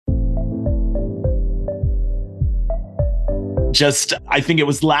Just, I think it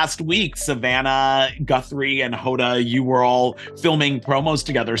was last week, Savannah, Guthrie, and Hoda, you were all filming promos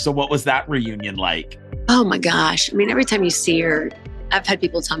together. So what was that reunion like? Oh my gosh. I mean, every time you see her, I've had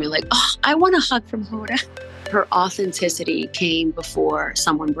people tell me like, oh, I want a hug from Hoda. Her authenticity came before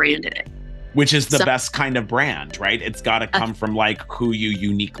someone branded it. Which is the best kind of brand, right? It's got to come from like who you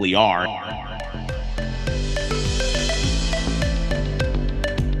uniquely are.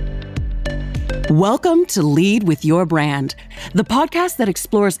 Welcome to Lead with Your Brand, the podcast that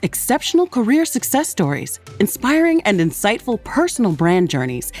explores exceptional career success stories, inspiring and insightful personal brand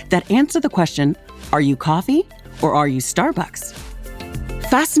journeys that answer the question, are you coffee or are you Starbucks?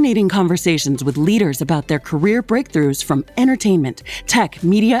 Fascinating conversations with leaders about their career breakthroughs from entertainment, tech,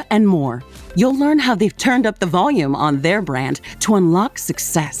 media, and more. You'll learn how they've turned up the volume on their brand to unlock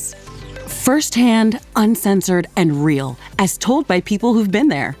success. Firsthand, uncensored, and real, as told by people who've been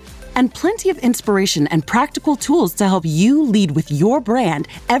there. And plenty of inspiration and practical tools to help you lead with your brand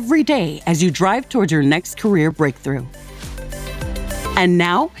every day as you drive towards your next career breakthrough. And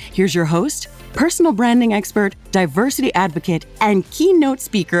now, here's your host, personal branding expert, diversity advocate, and keynote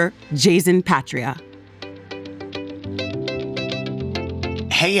speaker, Jayzen Patria.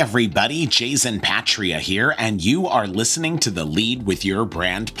 Hey everybody, Jayzen Patria here, and you are listening to the Lead with Your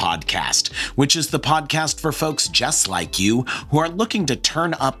Brand podcast, which is the podcast for folks just like you who are looking to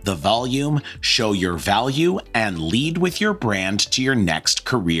turn up the volume, show your value, and lead with your brand to your next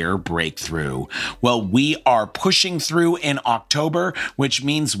career breakthrough. Well, we are pushing through in October, which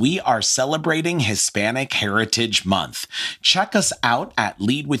means we are celebrating Hispanic Heritage Month. Check us out at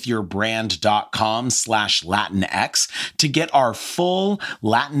leadwithyourbrand.com/Latinx to get our full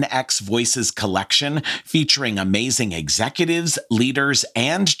Latinx Voices collection featuring amazing executives, leaders,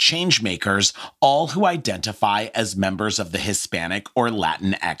 and changemakers, all who identify as members of the Hispanic or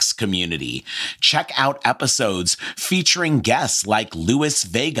Latinx community. Check out episodes featuring guests like Luis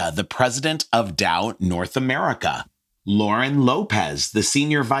Vega, the president of Dow North America, Lauren Lopez, the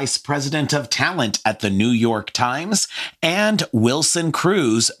Senior Vice President of Talent at the New York Times, and Wilson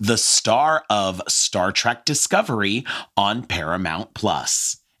Cruz, the star of Star Trek Discovery on Paramount+.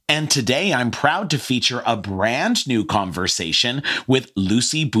 And today I'm proud to feature a brand new conversation with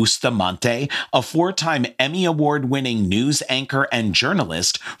Lucy Bustamante, a four-time Emmy Award-winning news anchor and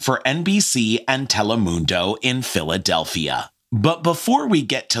journalist for NBC and Telemundo in Philadelphia. But before we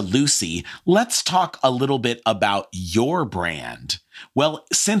get to Lucy, let's talk a little bit about your brand. Well,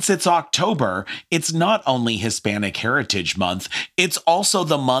 since it's October, it's not only Hispanic Heritage Month, it's also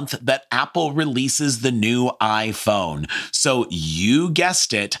the month that Apple releases the new iPhone. So you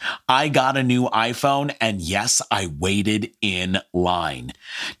guessed it, I got a new iPhone, and yes, I waited in line.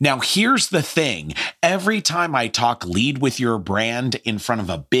 Now, here's the thing. Every time I talk Lead with Your Brand in front of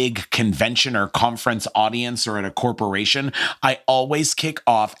a big convention or conference audience or at a corporation, I always kick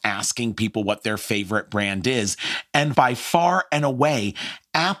off asking people what their favorite brand is. And by far and away,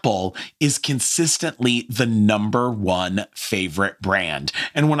 Apple is consistently the number one favorite brand.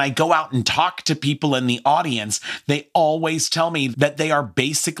 And when I go out and talk to people in the audience, they always tell me that they are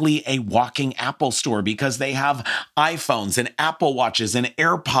basically a walking Apple store because they have iPhones and Apple Watches and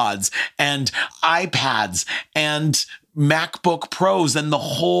AirPods and iPads and MacBook Pros and the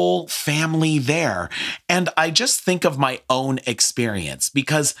whole family there. And I just think of my own experience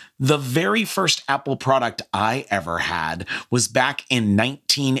because the very first Apple product I ever had was back in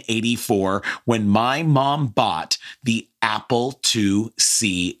 1984 when my mom bought the Apple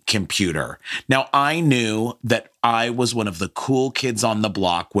IIc computer. Now, I knew that I was one of the cool kids on the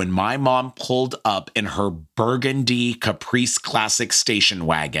block when my mom pulled up in her burgundy Caprice Classic station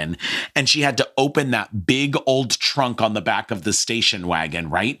wagon, and she had to open that big old trunk on the back of the station wagon,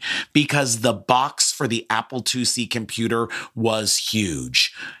 right? Because the box for the Apple IIc computer was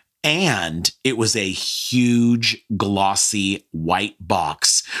huge. And it was a huge, glossy white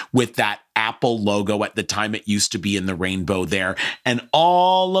box with that Apple logo. At the time, it used to be in the rainbow there. And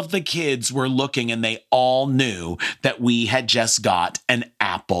all of the kids were looking and they all knew that we had just got an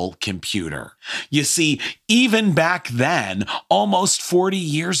Apple computer. You see, even back then, almost 40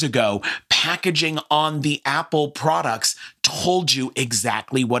 years ago, packaging on the Apple products told you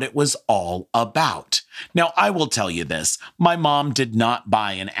exactly what it was all about. Now, I will tell you this. My mom did not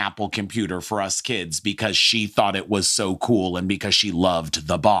buy an Apple computer for us kids because she thought it was so cool and because she loved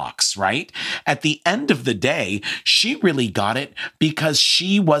the box, right? At the end of the day, she really got it because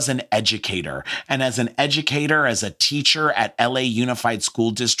she was an educator. And as an educator, as a teacher at LA Unified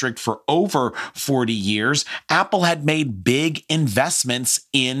School District for over 40 years, Apple had made big investments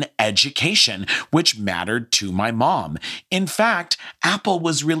in education. education, which mattered to my mom. In fact, Apple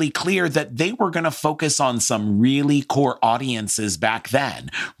was really clear that they were going to focus on some really core audiences back then,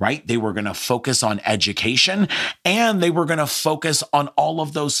 right? They were going to focus on education, and they were going to focus on all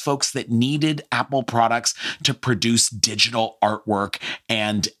of those folks that needed Apple products to produce digital artwork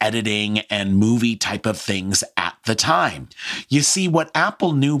and editing and movie type of things at the time. You see, what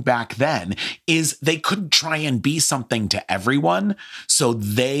Apple knew back then is they couldn't try and be something to everyone, so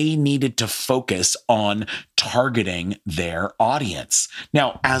they needed to focus on targeting their audience.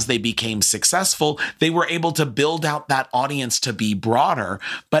 Now, as they became successful, they were able to build out that audience to be broader,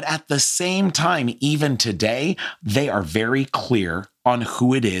 but at the same time, even today, they are very clear on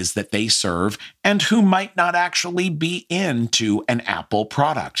who it is that they serve and who might not actually be into an Apple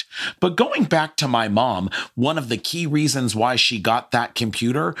product. But going back to my mom, one of the key reasons why she got that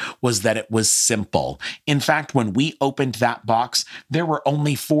computer was that it was simple. In fact, when we opened that box, there were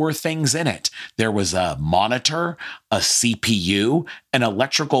only 4 things in it. There was a monitor, a CPU, an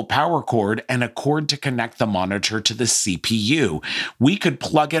electrical power cord, and a cord to connect the monitor to the CPU. We could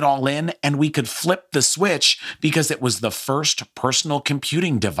plug it all in and we could flip the switch because it was the first personal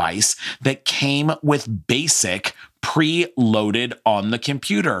computing device that came with BASIC pre-loaded on the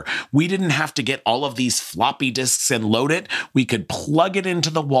computer. We didn't have to get all of these floppy disks and load it. We could plug it into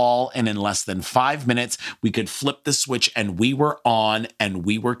the wall, and in less than 5 minutes, we could flip the switch and we were on and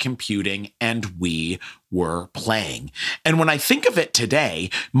we were computing and we were playing. And when I think of it today,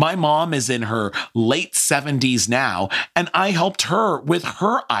 my mom is in her late 70s now, and I helped her with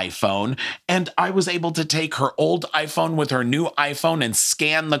her iPhone, and I was able to take her old iPhone with her new iPhone and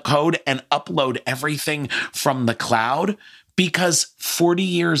scan the code and upload everything from the cloud, because 40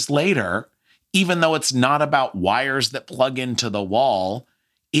 years later, even though it's not about wires that plug into the wall,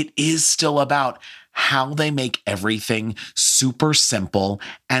 it is still about how they make everything super simple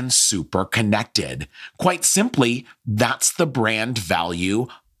and super connected. Quite simply, that's the brand value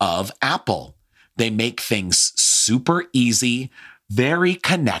of Apple. They make things super easy, very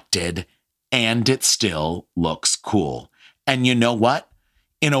connected, and it still looks cool. And you know what?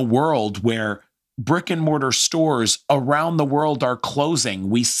 In a world where brick and mortar stores around the world are closing,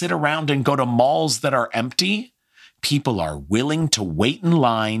 we sit around and go to malls that are empty, people are willing to wait in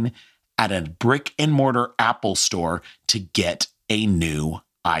line at a brick and mortar Apple store to get a new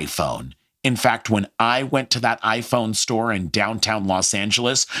iPhone. In fact, when I went to that iPhone store in downtown Los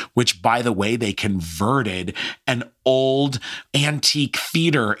Angeles, which, by the way, they converted an old antique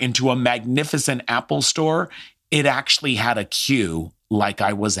theater into a magnificent Apple store, it actually had a queue like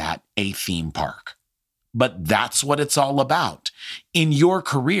I was at a theme park. But that's what it's all about. In your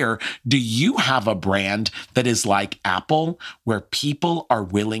career, do you have a brand that is like Apple, where people are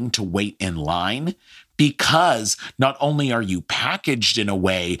willing to wait in line? Because not only are you packaged in a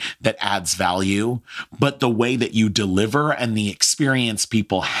way that adds value, but the way that you deliver and the experience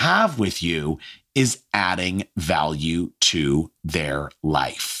people have with you is adding value to their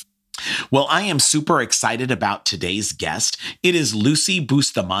life. Well, I am super excited about today's guest. It is Lucy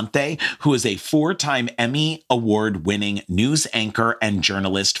Bustamante, who is a 4-time Emmy Award-winning news anchor and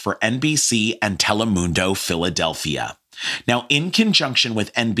journalist for NBC and Telemundo Philadelphia. Now, in conjunction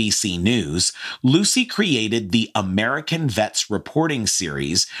with NBC News, Lucy created the American Vets Reporting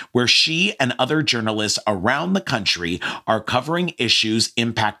Series, where she and other journalists around the country are covering issues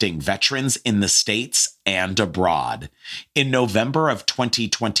impacting veterans in the States and abroad. In November of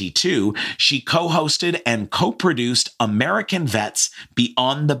 2022, she co-hosted and co-produced American Vets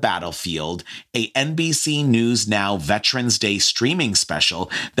Beyond the Battlefield, a NBCNewsNow Veterans Day streaming special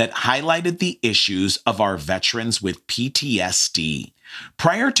that highlighted the issues of our veterans with PTSD.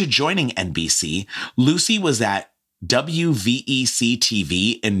 Prior to joining NBC, Lucy was at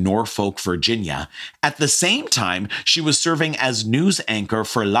WVEC-TV in Norfolk, Virginia. At the same time, she was serving as news anchor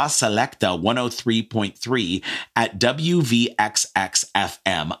for La Selecta 103.3 at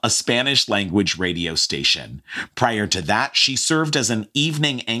WVXX-FM, a Spanish-language radio station. Prior to that, she served as an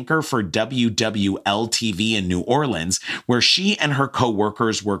evening anchor for WWL-TV in New Orleans, where she and her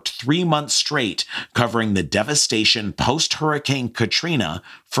coworkers worked 3 months straight covering the devastation post-Hurricane Katrina,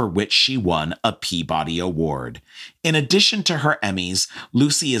 for which she won a Peabody Award. In addition to her Emmys,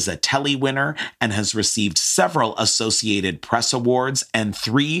 Lucy is a Telly winner and has received several Associated Press Awards and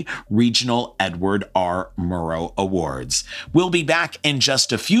 3 regional Edward R. Murrow Awards. We'll be back in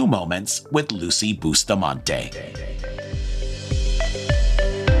just a few moments with Lucy Bustamante.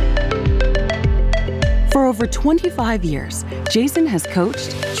 For over 25 years, Jayzen has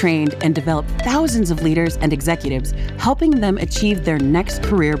coached, trained, and developed thousands of leaders and executives, helping them achieve their next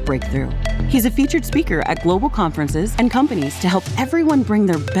career breakthrough. He's a featured speaker at global conferences and companies to help everyone bring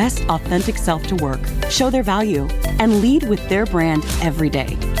their best authentic self to work, show their value, and lead with their brand every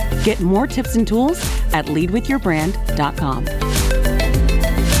day. Get more tips and tools at leadwithyourbrand.com.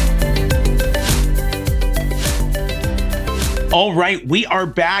 All right, we are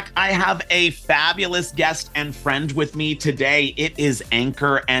back. I have a fabulous guest and friend with me today. It is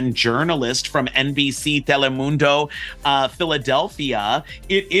anchor and journalist from NBC Telemundo, Philadelphia.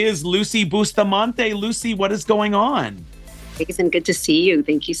 It is Lucy Bustamante. Lucy, what is going on? Jayzen, good to see you.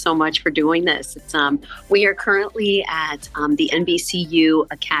 Thank you so much for doing this. We are currently at the NBCU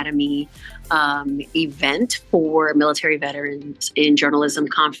Academy event for military veterans in journalism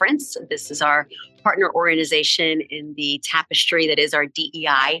conference. This is our partner organization in the tapestry that is our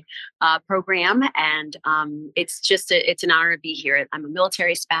DEI program. And it's an honor to be here. I'm a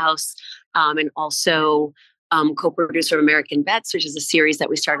military spouse and also co-producer of American Vets, which is a series that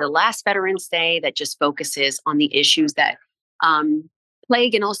we started last Veterans Day that just focuses on the issues that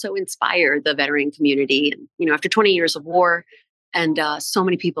plague and also inspire the veteran community. And, after 20 years of war and so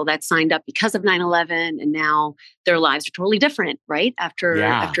many people that signed up because of 9/11 and now their lives are totally different, right?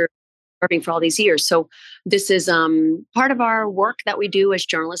 After serving for all these years. So this is part of our work that we do as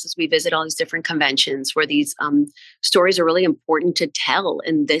journalists as we visit all these different conventions where these stories are really important to tell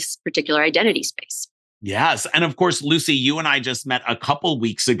in this particular identity space. Yes. And of course, Lucy, you and I just met a couple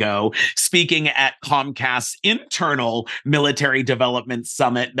weeks ago speaking at Comcast's internal military development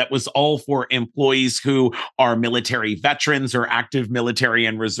summit that was all for employees who are military veterans or active military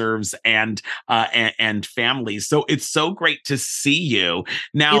and reserves and families. So it's so great to see you.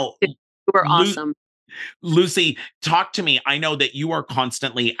 Now, you were awesome. Lucy, talk to me. I know that you are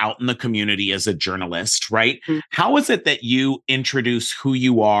constantly out in the community as a journalist, right? Mm-hmm. How is it that you introduce who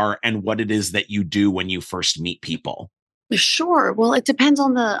you are and what it is that you do when you first meet people? Sure. Well, it depends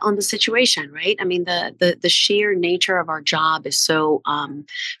on the situation, right? I mean, the sheer nature of our job is so.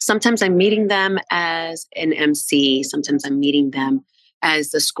 Sometimes I'm meeting them as an MC. Sometimes I'm meeting them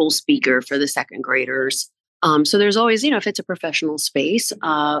as the school speaker for the second graders. So there's always, if it's a professional space,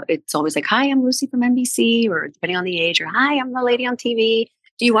 it's always like, hi, I'm Lucy from NBC, or depending on the age, or hi, I'm the lady on TV.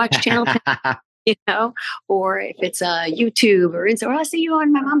 Do you watch Channel 10? Or if it's YouTube or Insta, or I'll see you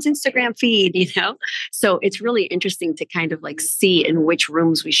on my mom's Instagram feed, So it's really interesting to kind of like see in which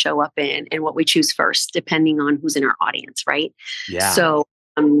rooms we show up in and what we choose first, depending on who's in our audience, right? Yeah. So,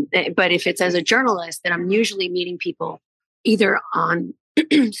 but if it's as a journalist, then I'm usually meeting people either on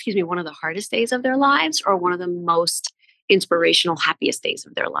one of the hardest days of their lives or one of the most inspirational, happiest days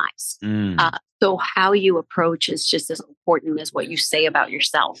of their lives. So how you approach is just as important as what you say about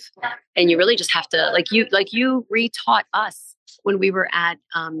yourself. And you really just have to, like you retaught us when we were at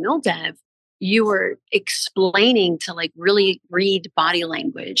MilDev, you were explaining to like really read body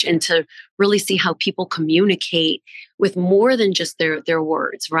language and to really see how people communicate with more than just their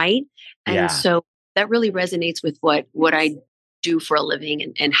words, right? And so that really resonates with what I do for a living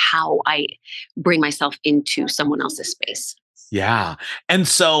and how I bring myself into someone else's space. Yeah. And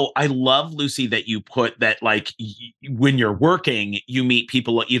so I love, Lucy, that you put that like when you're working, you meet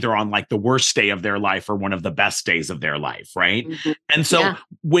people either on like the worst day of their life or one of the best days of their life, right? Mm-hmm. And so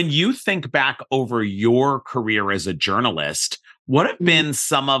when you think back over your career as a journalist, what have been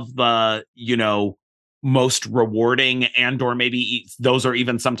some of the, most rewarding and or maybe those are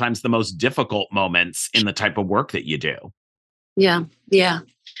even sometimes the most difficult moments in the type of work that you do? Yeah.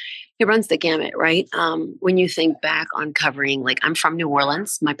 It runs the gamut, right? When you think back on covering, like I'm from New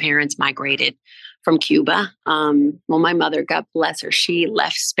Orleans. My parents migrated from Cuba. My mother, God bless her, she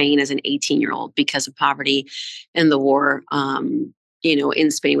left Spain as an 18-year-old because of poverty and the war,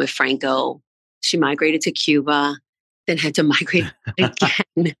 in Spain with Franco. She migrated to Cuba, then had to migrate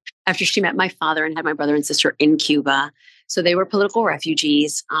again after she met my father and had my brother and sister in Cuba. So they were political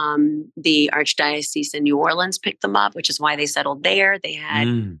refugees. The Archdiocese in New Orleans picked them up, which is why they settled there. They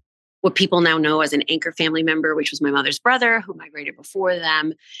had what people now know as an anchor family member, which was my mother's brother who migrated before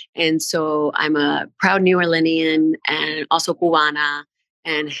them. And so I'm a proud New Orleanian and also Cubana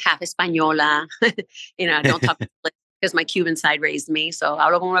and half Española. I don't talk because my Cuban side raised me. So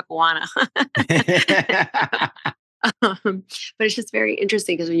hablo como una cubana. But it's just very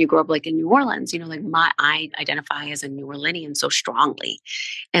interesting because when you grow up like in New Orleans, I identify as a New Orleanian so strongly.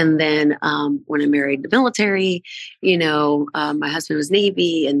 And then when I married the military, my husband was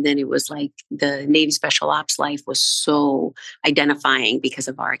Navy. And then it was like the Navy special ops life was so identifying because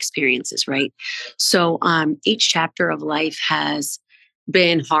of our experiences, right? So each chapter of life has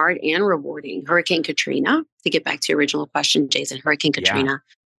been hard and rewarding. Hurricane Katrina, to get back to your original question, Jayzen, Hurricane Katrina.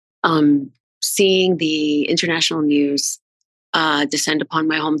 Seeing the international news descend upon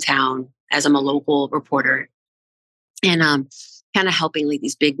my hometown as I'm a local reporter, and kind of helping like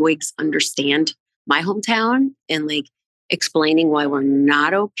these big wigs understand my hometown and like explaining why we're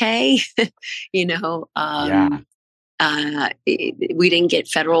not okay. you know, we didn't get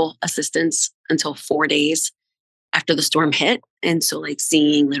federal assistance until 4 days after the storm hit. And so like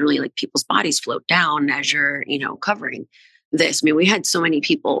seeing literally like people's bodies float down as you're, covering this. I mean, we had so many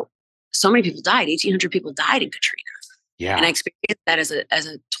people died, 1,800 people died in Katrina. Yeah. And I experienced that as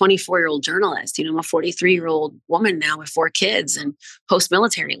a 24-year-old journalist. I'm a 43-year-old woman now with 4 kids and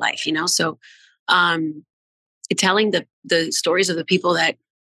post-military life, So telling the stories of the people that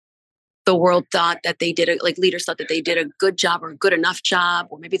the world thought that they did, leaders thought that they did a good job or a good enough job,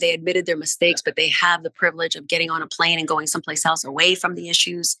 or maybe they admitted their mistakes, but they have the privilege of getting on a plane and going someplace else away from the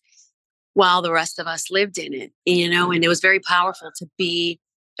issues while the rest of us lived in it, and it was very powerful to be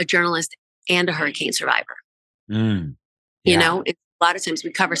a journalist and a hurricane survivor. A lot of times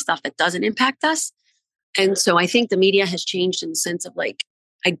we cover stuff that doesn't impact us. And so I think the media has changed in the sense of like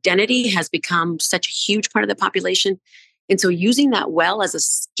identity has become such a huge part of the population. And so using that well as a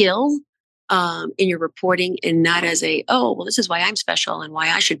skill in your reporting and not as this is why I'm special and why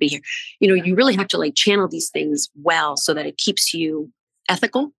I should be here. You really have to like channel these things well so that it keeps you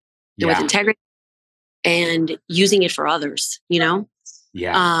ethical and with integrity and using it for others,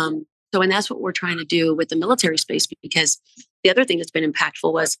 Yeah. And that's what we're trying to do with the military space, because the other thing that's been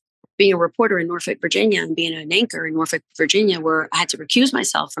impactful was being a reporter in Norfolk, Virginia, and being an anchor in Norfolk, Virginia, where I had to recuse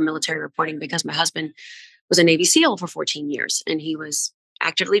myself from military reporting because my husband was a Navy SEAL for 14 years and he was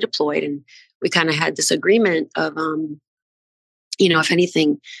actively deployed. And we kind of had this agreement of, if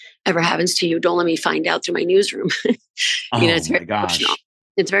anything ever happens to you, don't let me find out through my newsroom. It's very emotional.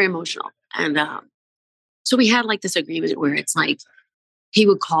 It's very emotional. And so we had like this agreement where it's like, he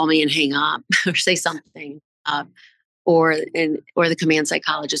would call me and hang up or say something, or the command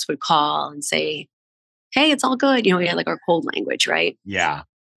psychologist would call and say, "Hey, it's all good." We had like our code language, right? Yeah.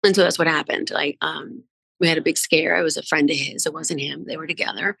 And so that's what happened. Like, we had a big scare. I was a friend of his. It wasn't him. They were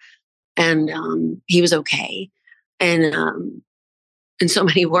together, and he was okay, and so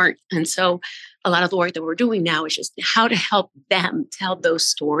many weren't. And so a lot of the work that we're doing now is just how to help them tell those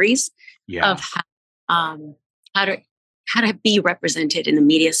stories of how to be represented in the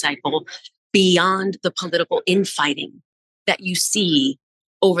media cycle beyond the political infighting that you see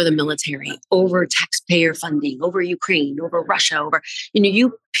over the military, over taxpayer funding, over Ukraine, over Russia, over,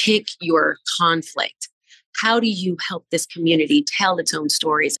 you pick your conflict. How do you help this community tell its own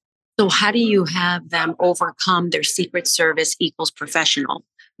stories? So how do you have them overcome their Secret Service equals professional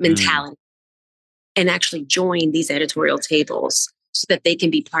mentality and actually join these editorial tables so that they can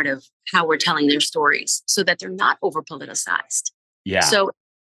be part of how we're telling their stories so that they're not over politicized? Yeah. So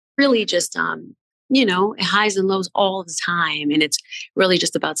really just, it highs and lows all the time. And it's really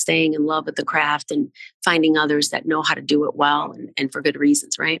just about staying in love with the craft and finding others that know how to do it well and for good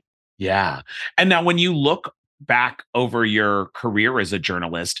reasons, right? Yeah. And now when you look back over your career as a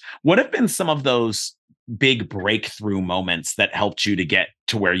journalist, what have been some of those big breakthrough moments that helped you to get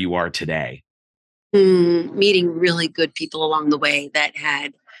to where you are today? Meeting really good people along the way that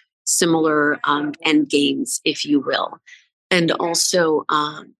had similar end games, if you will. And also,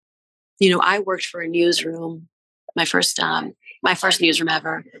 I worked for a newsroom. My first newsroom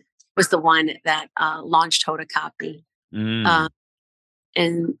ever was the one that launched Hoda Copy. And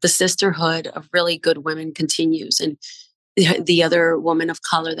the sisterhood of really good women continues. And the other woman of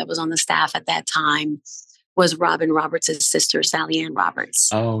color that was on the staff at that time was Robin Roberts' sister, Sally Ann Roberts.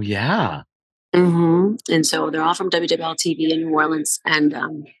 Oh, yeah. Mm-hmm. And so they're all from WWL-TV in New Orleans. And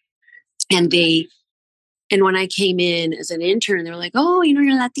when I came in as an intern, they were like, "Oh,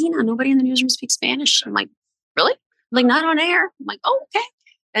 you're Latina. Nobody in the newsroom speaks Spanish." I'm like, "Really?" Like, not on air. I'm like, "Oh, okay."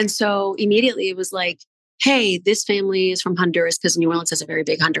 And so immediately it was like, "Hey, this family is from Honduras," because New Orleans has a very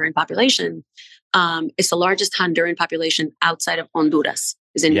big Honduran population. It's the largest Honduran population outside of Honduras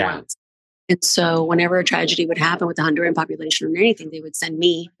is in New Orleans. And so whenever a tragedy would happen with the Honduran population or anything, they would send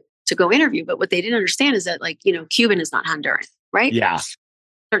me to go interview. But what they didn't understand is that, Cuban is not Honduran, right? Yeah.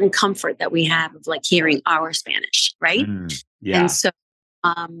 Certain comfort that we have of hearing our Spanish, right? Yeah. And so,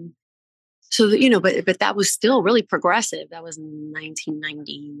 but that was still really progressive. That was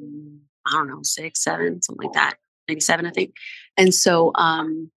 1990, I don't know, 6, 7, something like that, 97, I think. And so,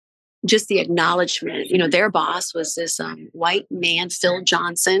 just the acknowledgement, their boss was this white man, Phil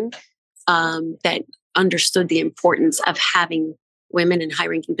Johnson, that understood the importance of having women in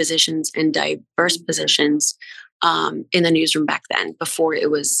high-ranking positions and diverse positions in the newsroom back then, before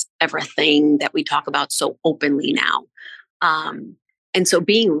it was ever a thing that we talk about so openly now. And so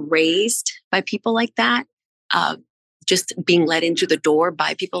being raised by people like that just being let into the door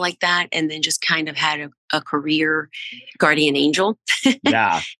by people like that, and then just kind of had a career guardian angel,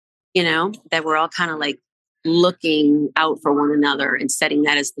 Yeah. That we're all kind of like looking out for one another and setting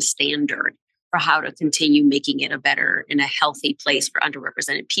that as the standard for how to continue making it a better and a healthy place for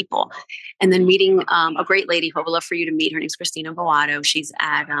underrepresented people. And then meeting a great lady who I would love for you to meet. Her name's Christina Boato. She's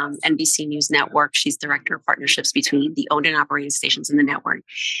at NBC News Network. She's director of partnerships between the owned and operated stations in the network.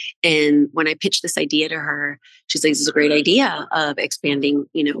 And when I pitched this idea to her, she's like, this is a great idea of expanding,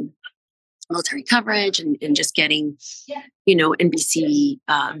 military coverage and just getting, NBC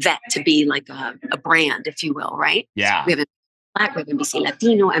Vet to be like a brand, if you will, right? Yeah. We have Black, we have NBC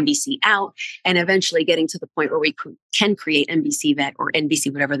Latino, NBC Out, and eventually getting to the point where we can create NBC Vet or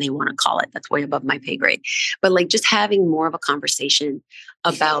NBC, whatever they want to call it. That's way above my pay grade. But like just having more of a conversation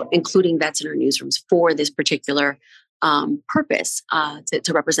about including vets in our newsrooms for this particular purpose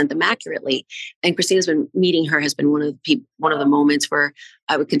to represent them accurately. And Christina's been meeting her has been one of the moments where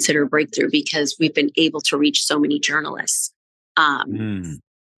I would consider a breakthrough, because we've been able to reach so many journalists. Purple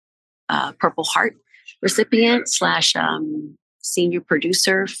Heart recipient / senior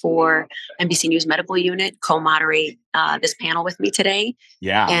producer for NBC News Medical Unit co-moderate this panel with me today.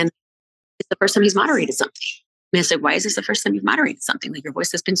 Yeah. And it's the first time he's moderated something. And I said, why is this the first time you've moderated something? Like, your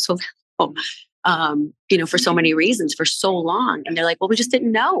voice has been so valuable, for so many reasons for so long. And they're like, well, we just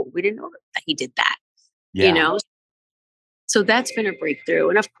didn't know. We didn't know that he did that, So that's been a breakthrough.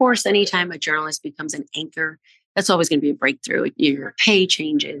 And of course, anytime a journalist becomes an anchor, that's always going to be a breakthrough. Your pay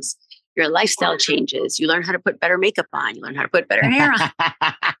changes. Your lifestyle changes. You learn how to put better makeup on. You learn how to put better hair on.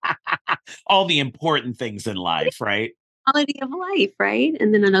 All the important things in life, right? Quality of life, right?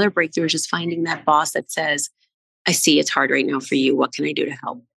 And then another breakthrough is just finding that boss that says, I see it's hard right now for you. What can I do to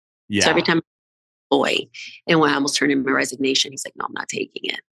help? Yeah. So every time and when I almost turned in my resignation, he's like, no, I'm not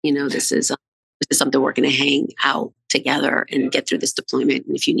taking it. This is something we're going to hang out together and get through this deployment.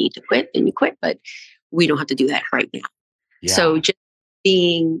 And if you need to quit, then you quit. But we don't have to do that right now. Yeah. So just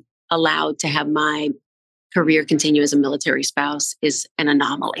being allowed to have my career continue as a military spouse is an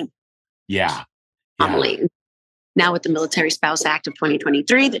anomaly. Yeah. Anomaly. Now with the Military Spouse Act of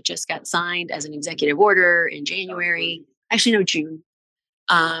 2023 that just got signed as an executive order in June.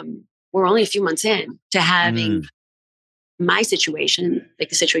 We're only a few months in to having my situation, like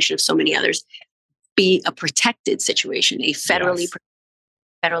the situation of so many others, be a protected situation, a federally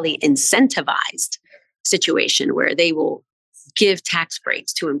incentivized situation where they will give tax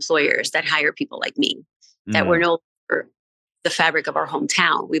breaks to employers that hire people like me, that we're no longer the fabric of our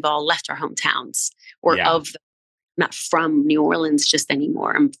hometown. We've all left our hometowns not from New Orleans just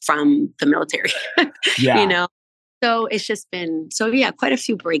anymore. I'm from the military, So it's just been, quite a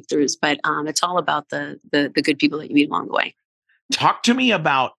few breakthroughs, but it's all about the good people that you meet along the way. Talk to me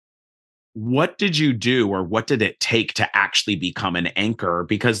about, what did you do, or what did it take to actually become an anchor?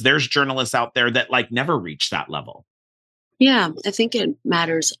 Because there's journalists out there that never reach that level. Yeah, I think it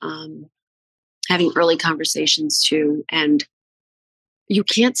matters having early conversations too. And you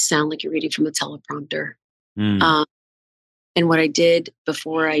can't sound like you're reading from a teleprompter. And what I did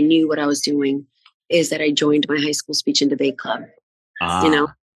before I knew what I was doing is that I joined my high school speech and debate club, the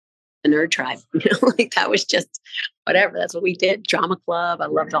nerd tribe, that was just whatever. That's what we did. Drama club. I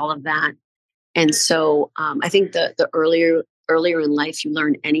loved all of that. And so I think the earlier in life you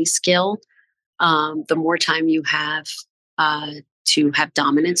learn any skill, the more time you have to have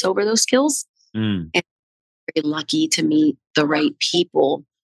dominance over those skills. And I'm very lucky to meet the right people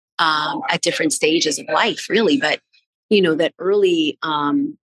at different stages of life, really. But, that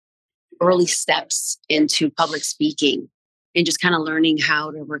early steps into public speaking and just kind of learning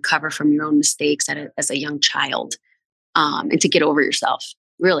how to recover from your own mistakes as a young child and to get over yourself.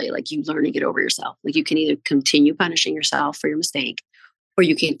 Really, you learn to get over yourself. You can either continue punishing yourself for your mistake, or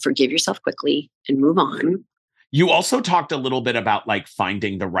you can forgive yourself quickly and move on. You also talked a little bit about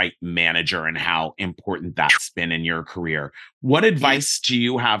finding the right manager and how important that's been in your career. What advice do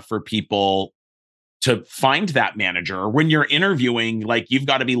you have for people to find that manager? When you're interviewing, you've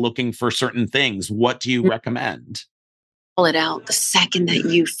got to be looking for certain things. What do you recommend? Pull it out the second that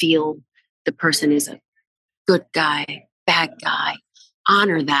you feel the person is a good guy, bad guy.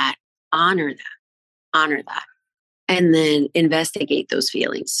 Honor that. And then investigate those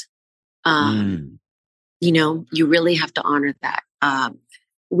feelings. You really have to honor that.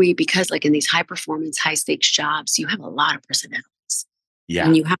 Because in these high performance, high stakes jobs, you have a lot of personalities. Yeah.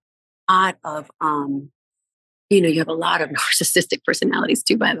 And you have a lot of, you have a lot of narcissistic personalities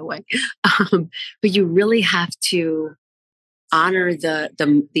too, by the way. But you really have to honor the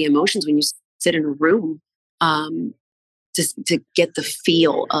emotions when you sit in a room to get the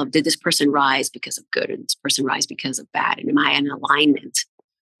feel of, did this person rise because of good, or did this person rise because of bad? And am I in alignment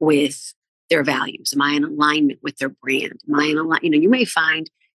with their values? Am I in alignment with their brand? Am I in alignment? You may find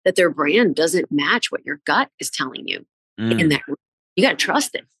that their brand doesn't match what your gut is telling you. In that, you got to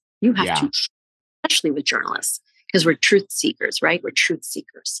trust it. You have to, especially with journalists, because we're truth seekers, right? We're truth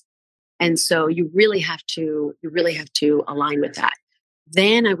seekers. And so you really have to align with that.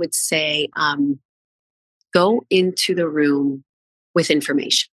 Then I would say, go into the room with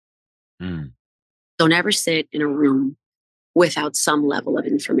information. Don't ever sit in a room without some level of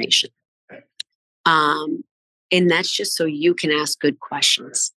information. And that's just so you can ask good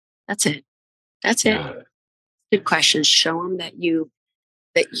questions. That's it. Good questions. Show them that you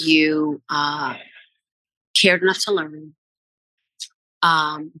cared enough to learn.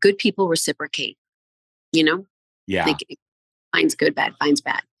 Good people reciprocate, Like, finds good, bad finds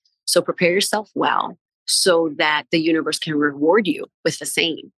bad. So prepare yourself well so that the universe can reward you with the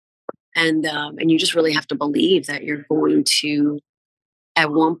same. And you just really have to believe that you're going to,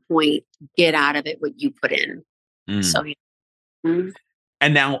 at one point, get out of it what you put in. So,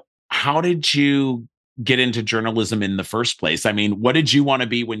 And now, how did you get into journalism in the first place? I mean, what did you want to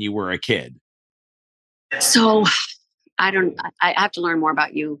be when you were a kid? So I have to learn more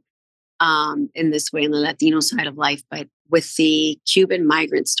about you in this way, in the Latino side of life. But with the Cuban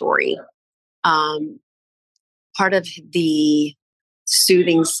migrant story, part of the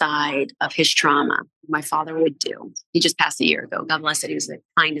soothing side of his trauma, my father would do. He just passed a year ago. God bless it. He was the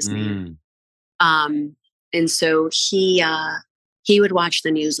kindest man. And so he would watch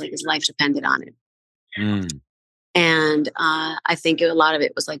the news like his life depended on it. And I think a lot of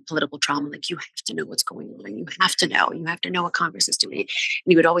it was like political trauma. Like, you have to know what's going on. You have to know what Congress is doing. And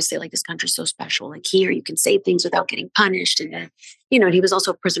he would always say, like, this country's so special. Like, here you can say things without getting punished. And and he was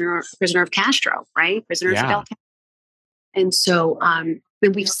also a prisoner of Castro, right? Prisoner of Fidel Castro. And so, and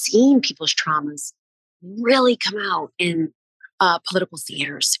we've seen people's traumas really come out in political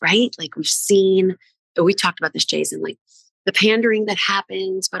theaters, right? Like, we talked about this, Jayzen, like the pandering that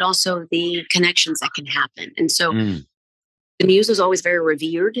happens, but also the connections that can happen. And so the news was always very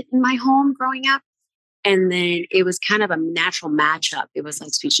revered in my home growing up. And then it was kind of a natural matchup. It was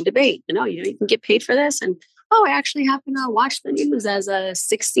like speech and debate. You can get paid for this. And, I actually happened to watch the news as a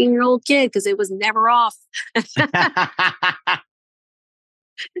 16-year-old kid because it was never off.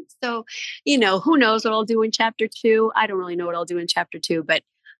 So, who knows what I'll do in chapter 2? I don't really know what I'll do in chapter 2, but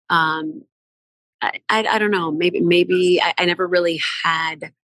I don't know. Maybe I never really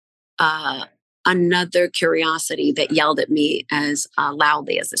had another curiosity that yelled at me as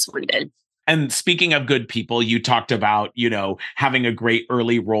loudly as this one did. And speaking of good people, you talked about, having a great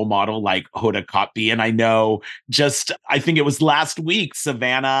early role model like Hoda Kotb. And I know I think it was last week,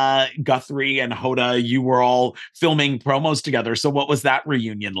 Savannah Guthrie and Hoda, you were all filming promos together. So what was that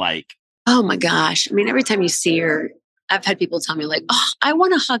reunion like? Oh my gosh. I mean, every time you see her, I've had people tell me like, I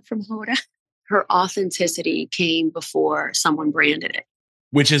want a hug from Hoda. Her authenticity came before someone branded it.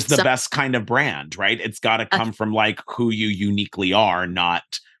 Which is the best kind of brand, right? It's got to come from like who you uniquely are,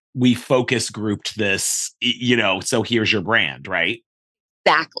 not we focus grouped this, so here's your brand, right?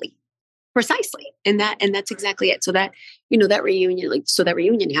 Exactly. Precisely. And that's exactly it. So that, that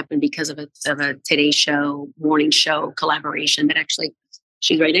reunion happened because of a Today Show, morning show collaboration that actually,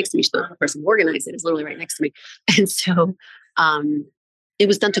 she's right next to me. She's the person who organized it, is literally right next to me. And so it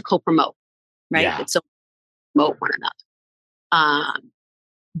was done to co-promote, right? Yeah. It's so promote one another.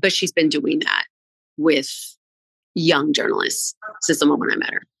 But she's been doing that with young journalists since the moment I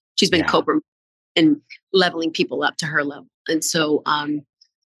met her. She's been co-promoting and leveling people up to her level. And so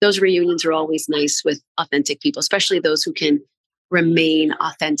those reunions are always nice with authentic people, especially those who can remain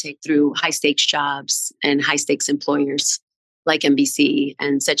authentic through high stakes jobs and high stakes employers like NBC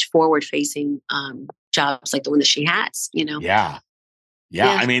and such forward facing jobs like the one that she has, Yeah.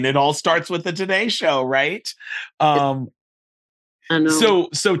 I mean, it all starts with the Today Show, right? I know.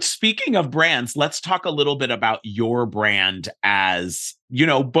 So speaking of brands, let's talk a little bit about your brand as,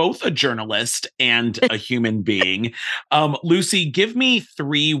 both a journalist and a human being. Lucy, give me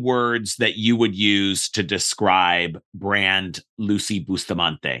 3 words that you would use to describe brand Lucy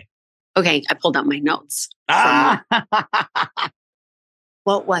Bustamante. Okay, I pulled out my notes.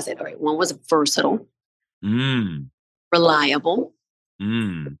 What was it? All right, one was versatile, reliable,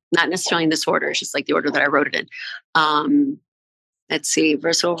 not necessarily in this order. It's just like the order that I wrote it in. Let's see,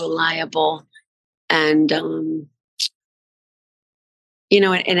 versatile, reliable, and, an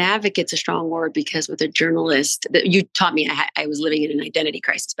advocate's a strong word because with a journalist, you taught me I was living in an identity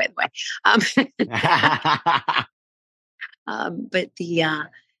crisis, by the way. But the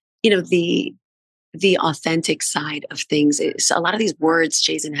the authentic side of things is a lot of these words,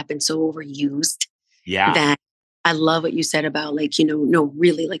 Jayzen, have been so overused that I love what you said about like, no,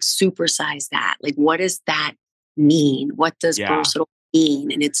 really like supersize that. Like, what does that mean? What does versatile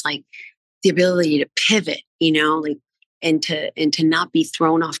mean? And it's like the ability to pivot, like, and to not be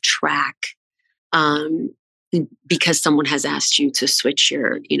thrown off track, because someone has asked you to switch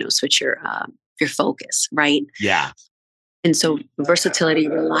your focus. Right. Yeah. And so versatility,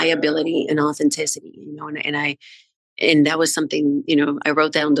 reliability, and authenticity, and that was something, I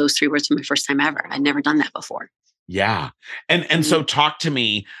wrote down those 3 words for my first time ever. I'd never done that before. Yeah. And so talk to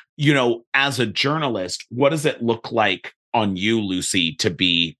me, as a journalist, what does it look like on you, Lucy, to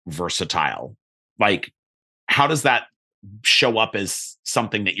be versatile? Like, how does that show up as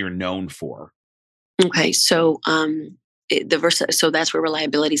something that you're known for? Okay. So, so that's where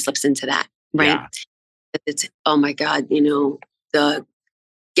reliability slips into that, right? Yeah. It's, oh my God, the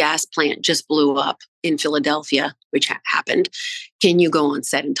gas plant just blew up in Philadelphia, which happened. Can you go on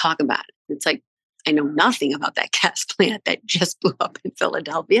set and talk about it? It's like, I know nothing about that gas plant that just blew up in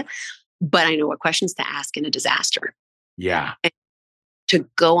Philadelphia, but I know what questions to ask in a disaster. Yeah. And to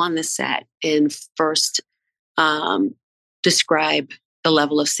go on the set and first describe the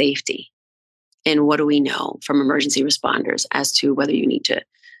level of safety and what do we know from emergency responders as to whether you need to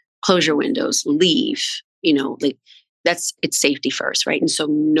close your windows, leave, like it's safety first, right? And so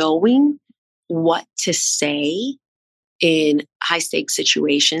knowing what to say in high stakes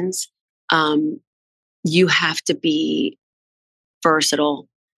situations, you have to be versatile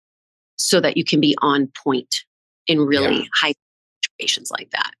so that you can be on point in really high situations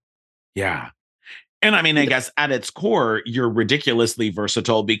like that. Yeah. And I mean, I guess at its core, you're ridiculously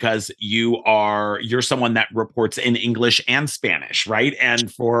versatile because you're someone that reports in English and Spanish, right?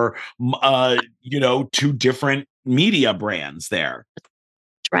 And for, 2 different media brands there.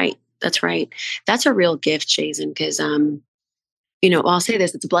 That's right. That's a real gift, Jayzen, because, I'll say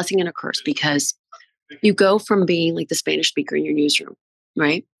this, it's a blessing and a curse because you go from being like the Spanish speaker in your newsroom,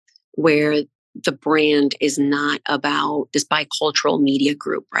 right? Where the brand is not about this bicultural media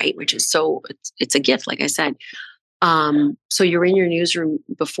group, right? Which is it's a gift, like I said. So you're in your newsroom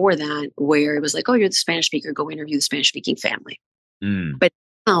before that where it was like, oh, you're the Spanish speaker, go interview the Spanish speaking family. But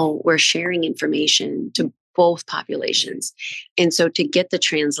now we're sharing information to both populations. And so to get the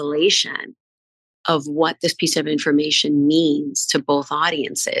translation of what this piece of information means to both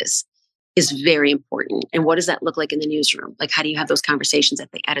audiences is very important. And what does that look like in the newsroom? Like, how do you have those conversations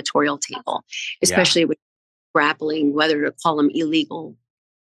at the editorial table, especially with grappling whether to call them illegal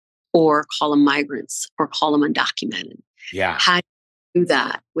or call them migrants or call them undocumented? Yeah. How do you do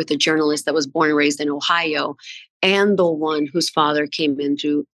that with a journalist that was born and raised in Ohio and the one whose father came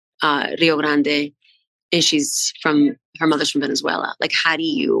into Rio Grande and her mother's from Venezuela? Like, how do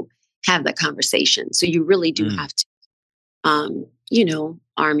you have that conversation? So you really do have to,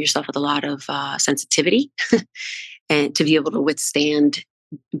 arm yourself with a lot of sensitivity and to be able to withstand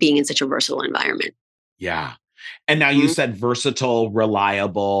being in such a versatile environment. Yeah. And now you said versatile,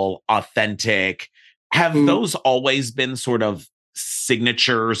 reliable, authentic. Have those always been sort of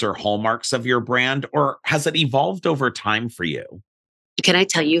signatures or hallmarks of your brand, or has it evolved over time for you? Can I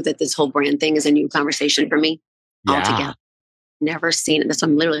tell you that this whole brand thing is a new conversation for me altogether? Never seen it. That's why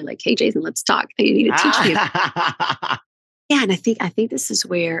I'm literally like, hey, Jayzen, let's talk. You need to teach me. Yeah. And I think this is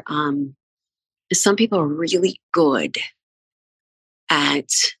where some people are really good at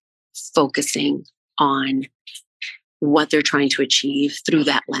focusing on what they're trying to achieve through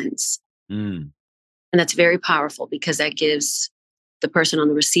that lens. And that's very powerful because that gives the person on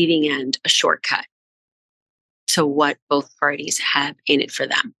the receiving end a shortcut to what both parties have in it for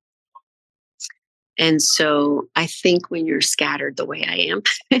them. And so I think when you're scattered the way I am,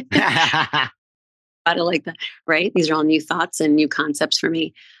 I like that, right? These are all new thoughts and new concepts for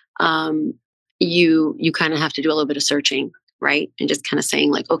me. You kind of have to do a little bit of searching, right? And just kind of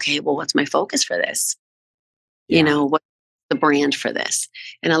saying like, okay, well, what's my focus for this? What's the brand for this?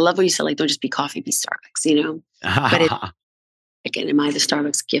 And I love what you said, like, don't just be coffee, be Starbucks, But again, am I the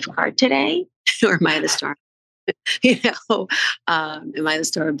Starbucks gift card today? Or am I the Starbucks, am I the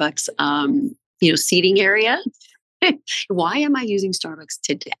Starbucks, seating area? Why am I using Starbucks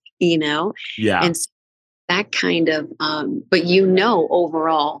today? Yeah. And so that kind of, but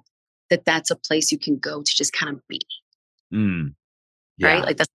overall that that's a place you can go to just kind of be, right?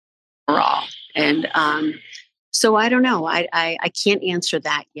 Like that's overall. And so I don't know. I can't answer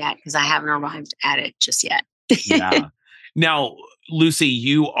that yet because I haven't arrived at it just yet. Yeah. Now, Lucy,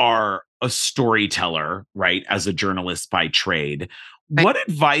 you are a storyteller, right? As a journalist by trade. Right. What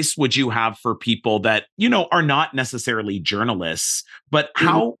advice would you have for people that, are not necessarily journalists, but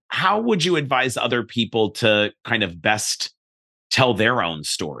how would you advise other people to kind of best tell their own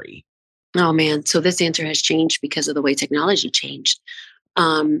story? Oh man. So this answer has changed because of the way technology changed.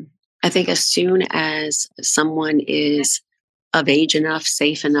 I think as soon as someone is of age enough,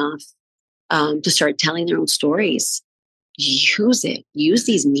 safe enough to start telling their own stories, use it. Use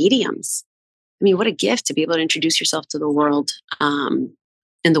these mediums. I mean, what a gift to be able to introduce yourself to the world in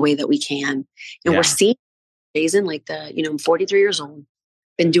the way that we can. And we're seeing Jayzen, I'm 43 years old,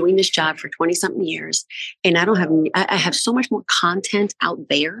 been doing this job for 20 something years. And I have so much more content out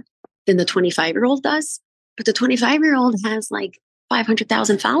there than the 25-year-old does. But the 25-year-old has like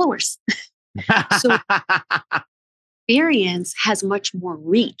 500,000 followers. So experience has much more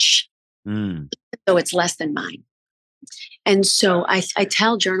reach. So it's less than mine. And so I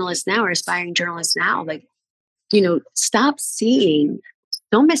tell journalists now, or aspiring journalists now,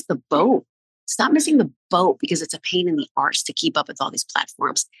 don't miss the boat. Stop missing the boat because it's a pain in the arse to keep up with all these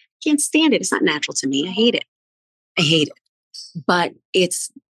platforms. Can't stand it. It's not natural to me. I hate it. But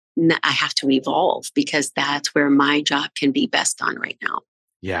I have to evolve because that's where my job can be best done right now.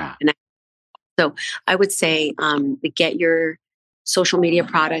 Yeah. So I would say get your social media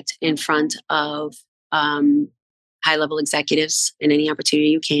product in front of high-level executives in any opportunity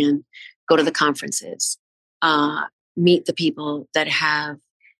you can. Go to the conferences. Meet the people that have,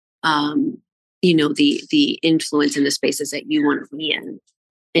 the influence in the spaces that you want to be in.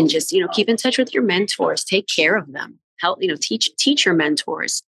 And just, keep in touch with your mentors. Take care of them. Help, teach your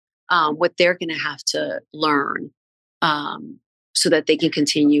mentors what they're going to have to learn so that they can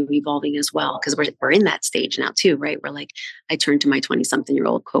continue evolving as well. Because we're in that stage now too, right? We're like, I turn to my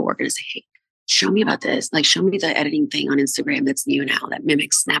 20-something-year-old coworker and say, hey, show me about this. Like, show me the editing thing on Instagram that's new now that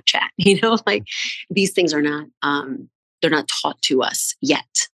mimics Snapchat. These things are not, they're not taught to us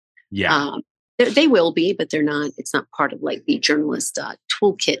yet. Yeah. They will be, but it's not part of like the journalist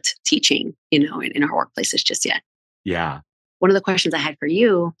toolkit teaching, in our workplaces just yet. Yeah. One of the questions I had for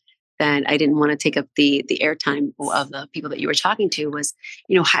you that I didn't want to take up the airtime of the people that you were talking to was,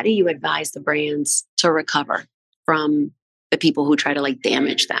 how do you advise the brands to recover from the people who try to like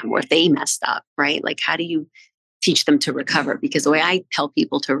damage them or if they messed up, right? Like, how do you teach them to recover? Because the way I tell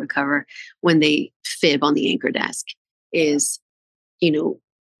people to recover when they fib on the anchor desk is,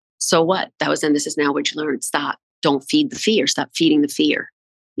 so what? That was then, this is now what you learned. Stop. Don't feed the fear. Stop feeding the fear.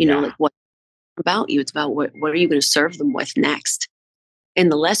 Like what about you? It's about what are you going to serve them with next?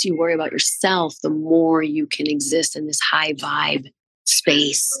 And the less you worry about yourself, the more you can exist in this high vibe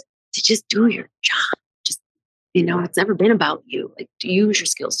space to just do your job. It's never been about you. Like, use your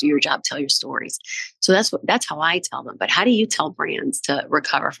skills, do your job, tell your stories. So that's how I tell them. But how do you tell brands to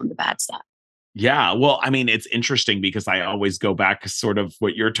recover from the bad stuff? Yeah. Well, I mean, it's interesting because I always go back sort of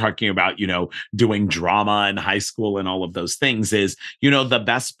what you're talking about, doing drama in high school and all of those things is, the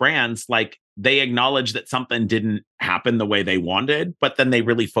best brands, like they acknowledge that something didn't happen the way they wanted, but then they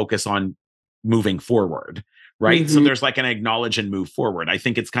really focus on moving forward. Right. So there's like an acknowledge and move forward. I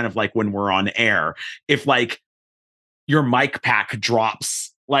think it's kind of like when we're on air, if like your mic pack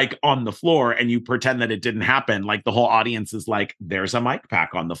drops like on the floor and you pretend that it didn't happen, like the whole audience is like, there's a mic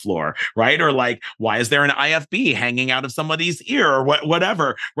pack on the floor, right? Or like, why is there an IFB hanging out of somebody's ear or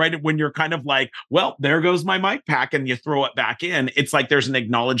whatever, right? When you're kind of like, well, there goes my mic pack and you throw it back in, it's like there's an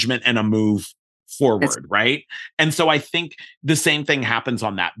acknowledgement and a move forward, right? And so I think the same thing happens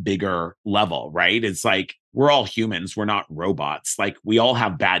on that bigger level, right? It's like, we're all humans, we're not robots. Like we all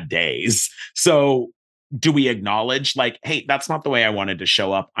have bad days. So do we acknowledge like, hey, that's not the way I wanted to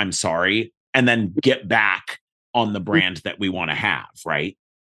show up. I'm sorry. And then get back on the brand that we want to have, right?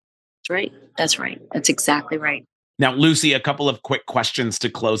 That's right. That's right. That's exactly right. Now, Lucy, a couple of quick questions to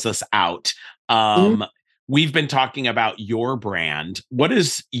close us out. We've been talking about your brand. What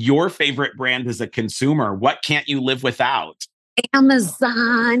is your favorite brand as a consumer? What can't you live without?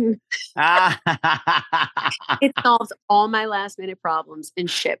 Amazon. It solves all my last minute problems and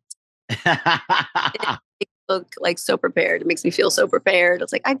shipped. It look like so prepared. It makes me feel so prepared.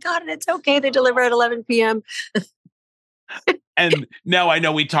 It's like, I got it. It's okay. They deliver at 11 p.m. And now I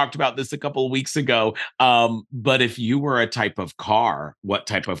know we talked about this a couple of weeks ago. But if you were a type of car, what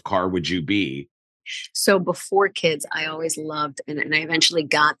type of car would you be? So before kids, I always loved, and I eventually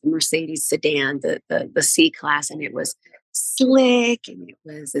got the Mercedes sedan, the C-Class, and it was slick, and it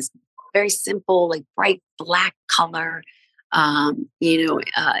was this very simple, like bright black color.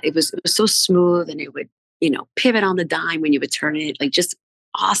 It was so smooth, and it would, pivot on the dime when you would turn it, like just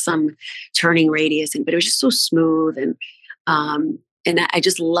awesome turning radius, but it was just so smooth, and I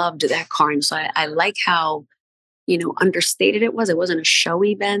just loved that car, and so I like how understated it was. It wasn't a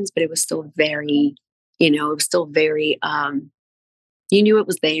showy Benz, but it was still very, it was still very, you knew it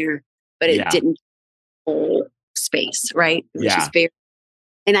was there, but it didn't hold space, right? It was just very,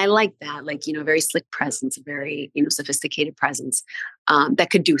 and I like that, like, very slick presence, a very, sophisticated presence that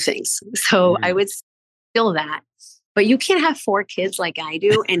could do things. So I would still that, but you can't have 4 kids like I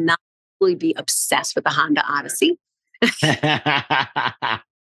do and not really be obsessed with the Honda Odyssey.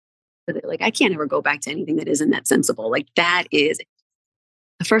 Like, I can't ever go back to anything that isn't that sensible. Like, that is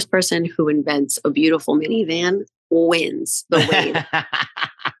the first person who invents a beautiful minivan wins the way.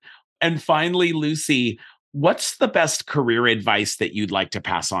 And finally, Lucy, what's the best career advice that you'd like to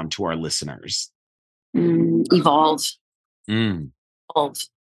pass on to our listeners? Evolve. Evolve.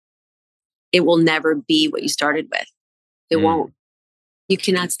 It will never be what you started with. It won't. You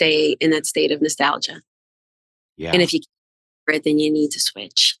cannot stay in that state of nostalgia. Yeah. And if you can't, then you need to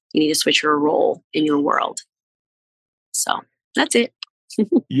switch. You need to switch your role in your world. So that's it.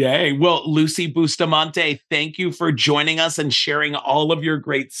 Yay. Well, Lucy Bustamante, thank you for joining us and sharing all of your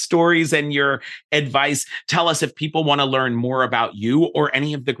great stories and your advice. Tell us, if people want to learn more about you or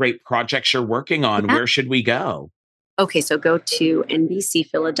any of the great projects you're working on, where should we go? Okay, so go to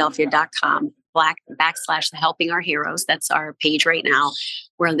NBCPhiladelphia.com /The Helping Our Heroes. That's our page right now,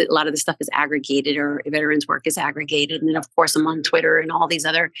 where a lot of the stuff is aggregated, or veterans work is aggregated. And then, of course, I'm on Twitter and all these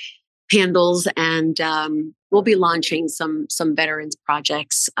other handles, and we'll be launching some veterans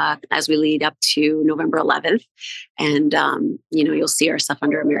projects as we lead up to November 11th. And you'll see our stuff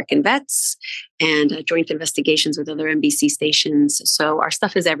under American Vets and joint investigations with other NBC stations. So our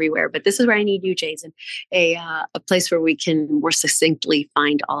stuff is everywhere, but this is where I need you, Jayzen, a place where we can more succinctly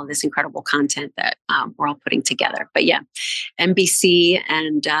find all of this incredible content that we're all putting together. But yeah, NBC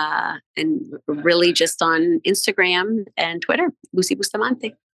and really just on Instagram and Twitter, Lucy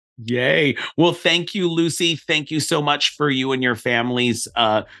Bustamante. Yay. Well, thank you, Lucy. Thank you so much for you and your family's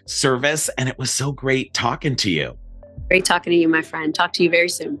service. And it was so great talking to you. Great talking to you, my friend. Talk to you very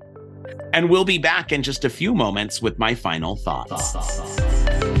soon. And we'll be back in just a few moments with my final thoughts.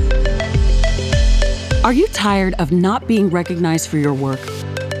 Are you tired of not being recognized for your work?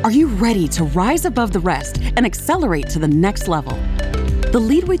 Are you ready to rise above the rest and accelerate to the next level? The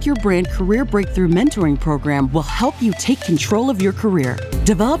Lead With Your Brand Career Breakthrough Mentoring Program will help you take control of your career,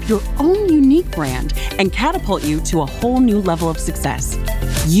 develop your own unique brand, and catapult you to a whole new level of success.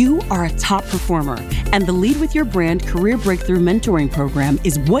 You are a top performer, and the Lead With Your Brand Career Breakthrough Mentoring Program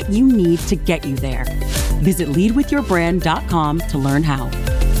is what you need to get you there. Visit leadwithyourbrand.com to learn how.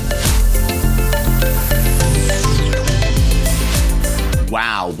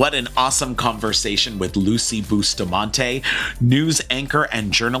 Wow, what an awesome conversation with Lucy Bustamante, news anchor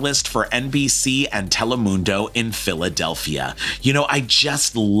and journalist for NBC and Telemundo in Philadelphia. I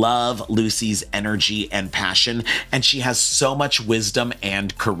just love Lucy's energy and passion, and she has so much wisdom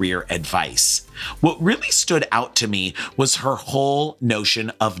and career advice. What really stood out to me was her whole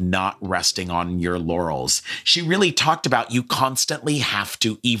notion of not resting on your laurels. She really talked about you constantly have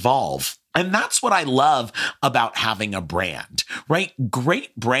to evolve. And that's what I love about having a brand, right?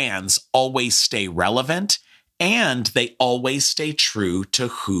 Great brands always stay relevant, and they always stay true to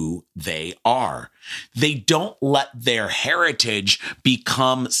who they are. They don't let their heritage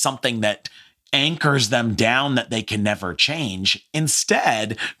become something that anchors them down that they can never change.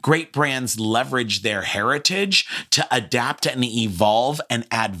 Instead, great brands leverage their heritage to adapt and evolve and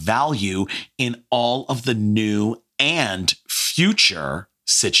add value in all of the new and future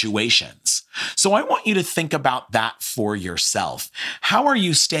situations. So I want you to think about that for yourself. How are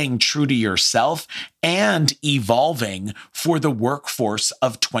you staying true to yourself and evolving for the workforce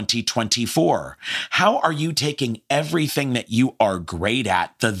of 2024? How are you taking everything that you are great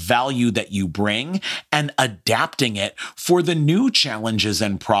at, the value that you bring, and adapting it for the new challenges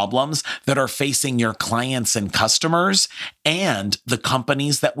and problems that are facing your clients and customers and the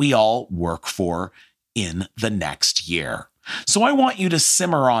companies that we all work for in the next year? So I want you to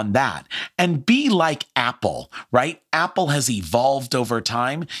simmer on that and be like Apple, right? Apple has evolved over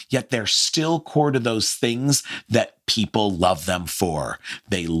time, yet they're still core to those things that people love them for.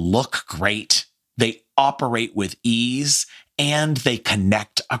 They look great, they operate with ease, and they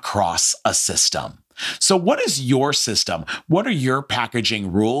connect across a system. So what is your system? What are your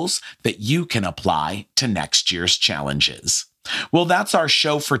packaging rules that you can apply to next year's challenges? Well, that's our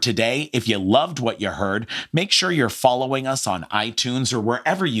show for today. If you loved what you heard, make sure you're following us on iTunes or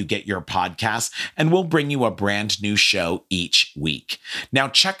wherever you get your podcasts, and we'll bring you a brand new show each week. Now,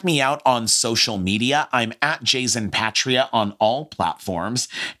 check me out on social media. I'm at Jayzen Patria on all platforms,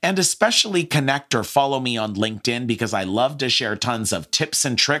 and especially connect or follow me on LinkedIn because I love to share tons of tips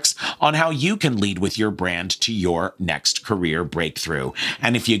and tricks on how you can lead with your brand to your next career breakthrough.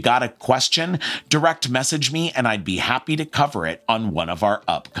 And if you got a question, direct message me and I'd be happy to cover it on one of our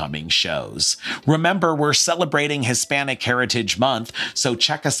upcoming shows. Remember, we're celebrating Hispanic Heritage Month, so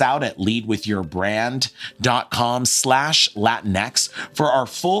check us out at leadwithyourbrand.com/Latinx for our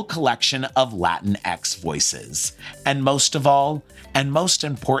full collection of Latinx voices. And most of all, and most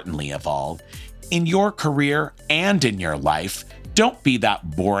importantly of all, in your career and in your life, don't be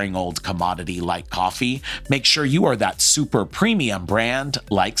that boring old commodity like coffee. Make sure you are that super premium brand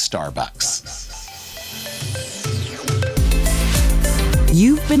like Starbucks.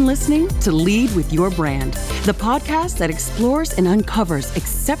 You've been listening to Lead with Your Brand, the podcast that explores and uncovers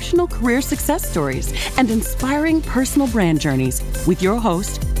exceptional career success stories and inspiring personal brand journeys with your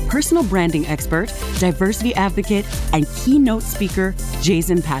host, personal branding expert, diversity advocate, and keynote speaker,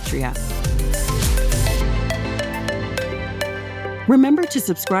 Jayzen Patria. Remember to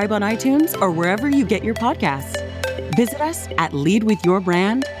subscribe on iTunes or wherever you get your podcasts. Visit us at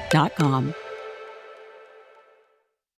leadwithyourbrand.com.